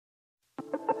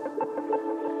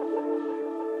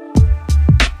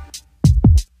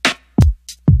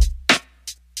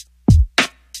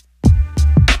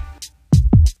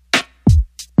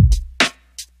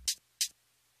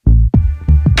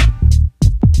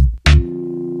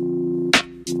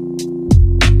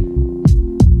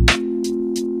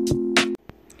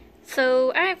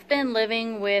So I've been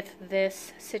living with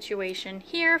this situation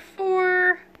here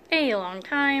for a long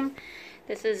time.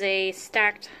 This is a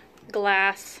stacked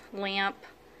glass lamp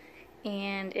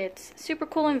and it's super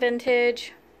cool and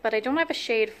vintage, but I don't have a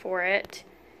shade for it.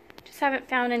 Just haven't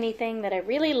found anything that I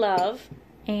really love,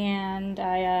 and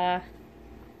I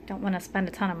don't want to spend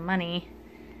a ton of money.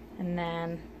 And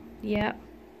then, yep.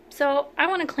 So I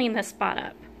want to clean this spot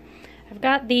up. I've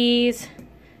got these,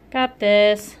 got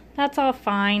this. That's all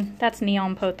fine. That's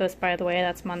neon pothos, by the way.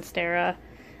 That's Monstera.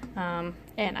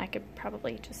 And I could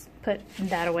probably just put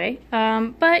that away.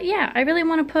 But yeah, I really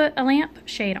want to put a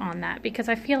lampshade on that because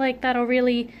I feel like that'll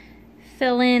really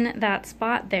fill in that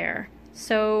spot there.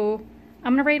 So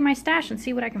I'm gonna raid my stash and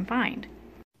see what I can find.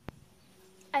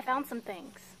 I found some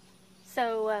things.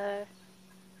 So,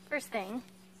 first thing,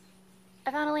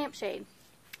 I found a lampshade.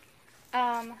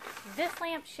 This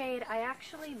lampshade I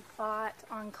actually bought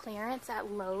on clearance at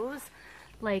Lowe's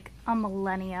like a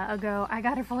millennia ago. I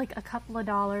got it for like a couple of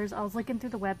dollars. I was looking through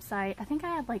the website. I think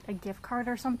I had like a gift card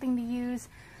or something to use,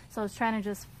 so I was trying to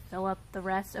just fill up the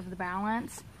rest of the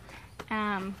balance.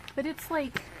 But it's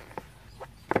like,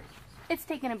 it's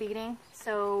taken a beating,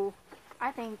 so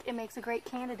I think it makes a great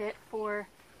candidate for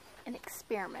an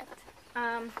experiment.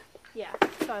 Yeah,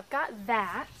 so I've got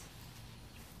that.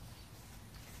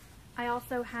 I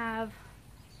also have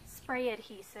spray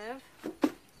adhesive,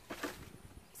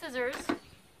 scissors,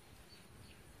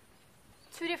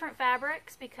 2 different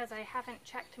fabrics because I haven't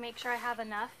checked to make sure I have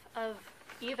enough of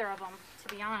either of them,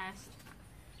 to be honest.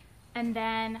 And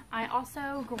then I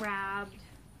also grabbed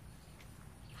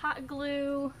hot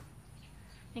glue.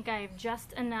 I think I have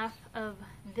just enough of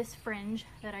this fringe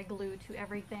that I glue to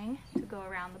everything to go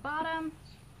around the bottom.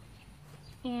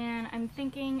 And I'm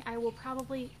thinking I will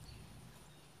probably,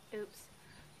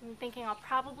 I'm thinking I'll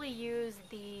probably use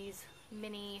these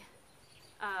mini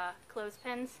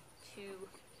clothespins to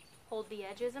hold the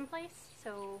edges in place.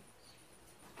 So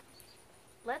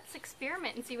let's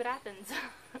experiment and see what happens.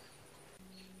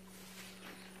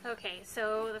 Okay,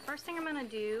 so the first thing I'm going to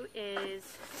do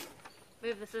is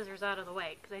move the scissors out of the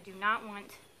way because I do not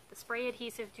want the spray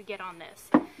adhesive to get on this.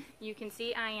 You can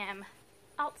see I am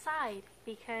outside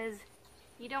because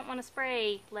you don't want to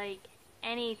spray like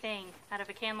anything out of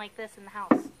a can like this in the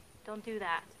house. Don't do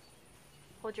that.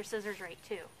 Hold your scissors right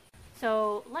too.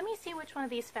 So let me see which one of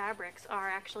these fabrics are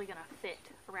actually going to fit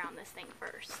around this thing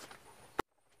first.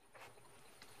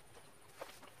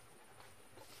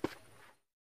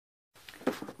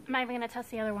 I'm not even going to test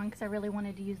the other one because I really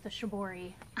wanted to use the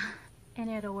shibori and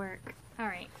it'll work.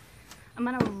 Alright, I'm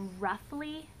going to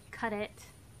roughly cut it,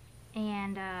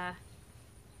 and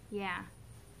yeah,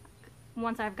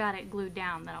 once I've got it glued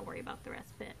down, then I'll worry about the rest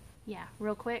of it. Yeah,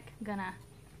 real quick, I'm gonna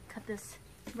cut this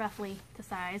roughly to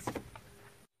size.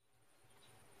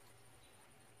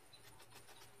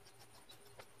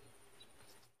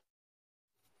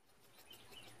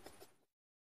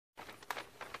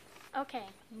 Okay,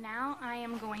 now I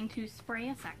am going to spray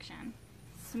a section,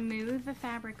 smooth the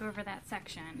fabric over that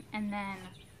section, and then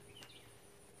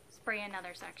spray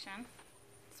another section,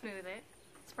 smooth it,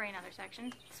 spray another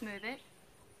section, smooth it.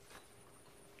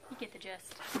 You get the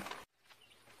gist.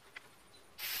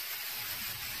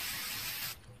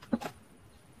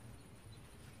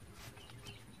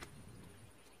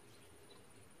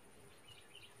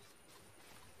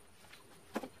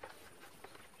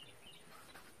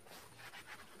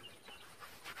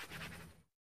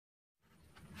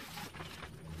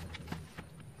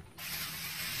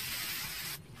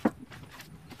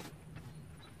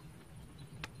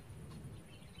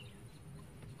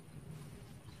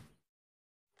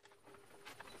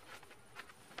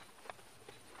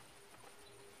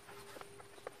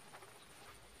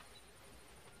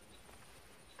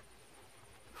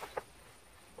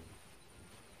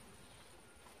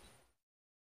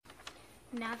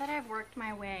 Now that I've worked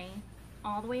my way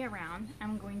all the way around,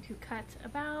 I'm going to cut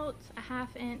about a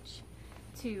 ½ inch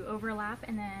to overlap,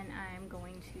 and then I'm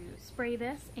going to spray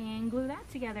this and glue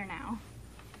that together now.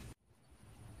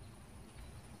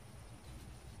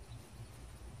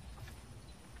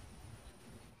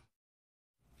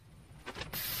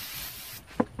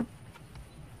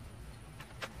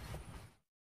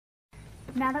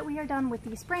 Now that we are done with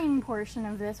the spraying portion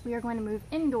of this, we are going to move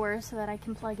indoors so that I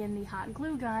can plug in the hot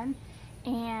glue gun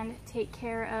and take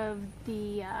care of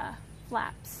the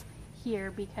flaps here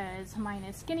because mine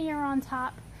is skinnier on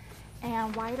top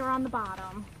and wider on the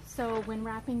bottom. So when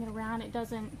wrapping it around,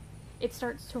 it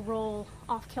starts to roll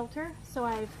off kilter. So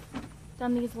I've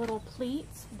done these little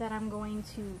pleats that I'm going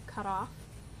to cut off,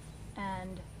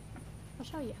 and I'll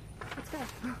show you. Let's go.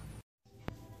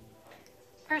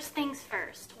 First things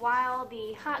first, while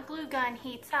the hot glue gun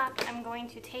heats up, I'm going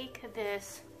to take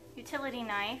this utility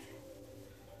knife,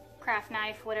 craft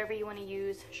knife, whatever you want to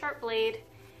use, sharp blade,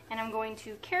 and I'm going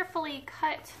to carefully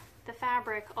cut the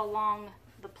fabric along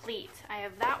the pleat. I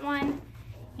have that one,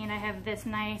 and I have this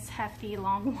nice hefty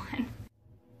long one.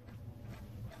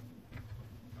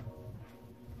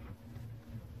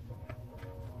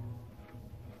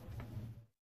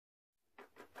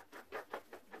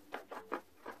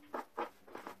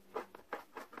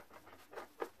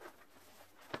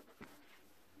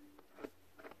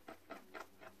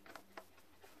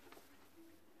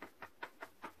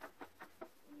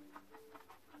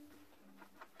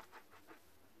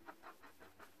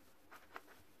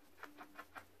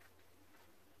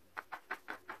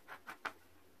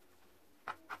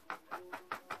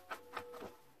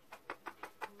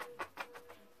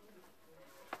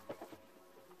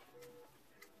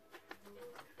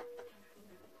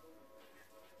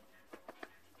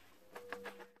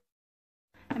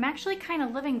 I'm actually kind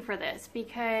of living for this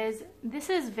because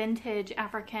this is vintage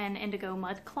African indigo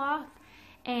mudcloth,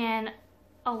 and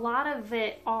a lot of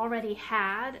it already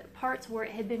had parts where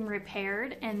it had been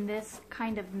repaired, and this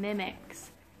kind of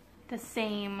mimics the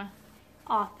same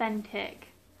authentic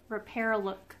repair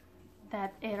look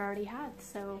that it already had.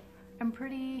 So I'm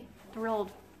pretty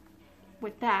thrilled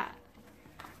with that.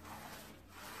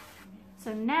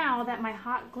 So now that my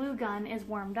hot glue gun is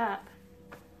warmed up,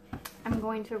 I'm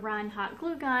going to run hot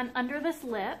glue gun under this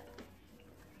lip,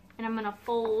 and I'm going to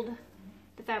fold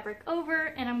the fabric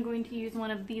over, and I'm going to use one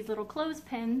of these little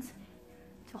clothespins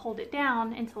to hold it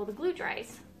down until the glue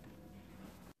dries.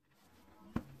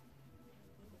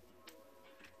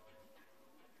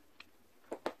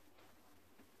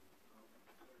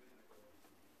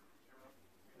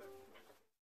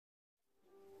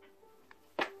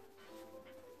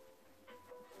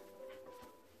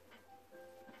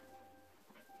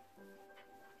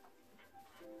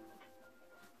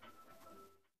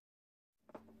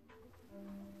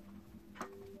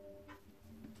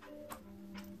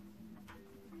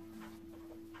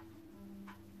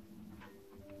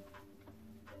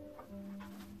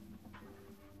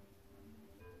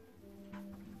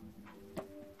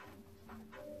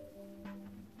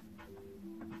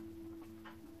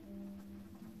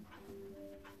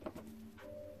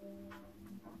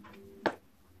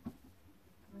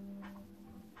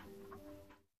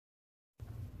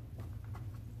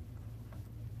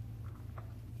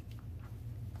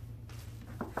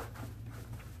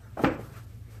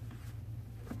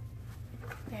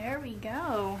 There we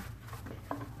go.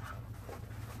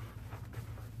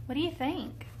 What do you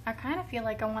think? I kind of feel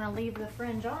like I want to leave the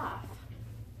fringe off.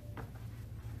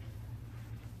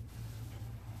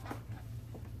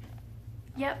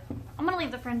 Yep, I'm gonna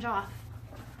leave the fringe off.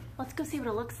 Let's go see what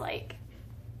it looks like.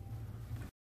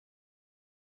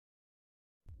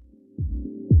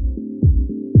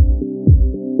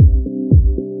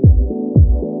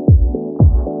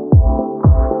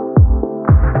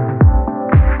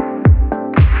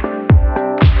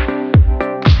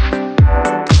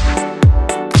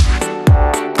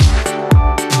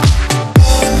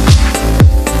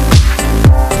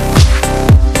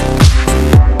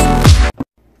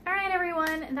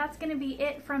 That's going to be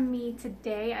it from me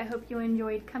today. I hope you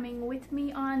enjoyed coming with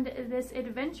me on this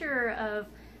adventure of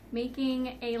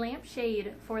making a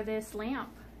lampshade for this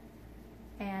lamp.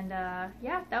 And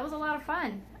yeah, that was a lot of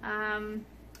fun.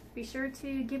 Be sure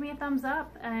to give me a thumbs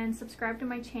up and subscribe to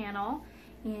my channel,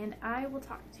 and I will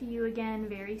talk to you again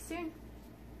very soon.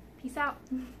 Peace out.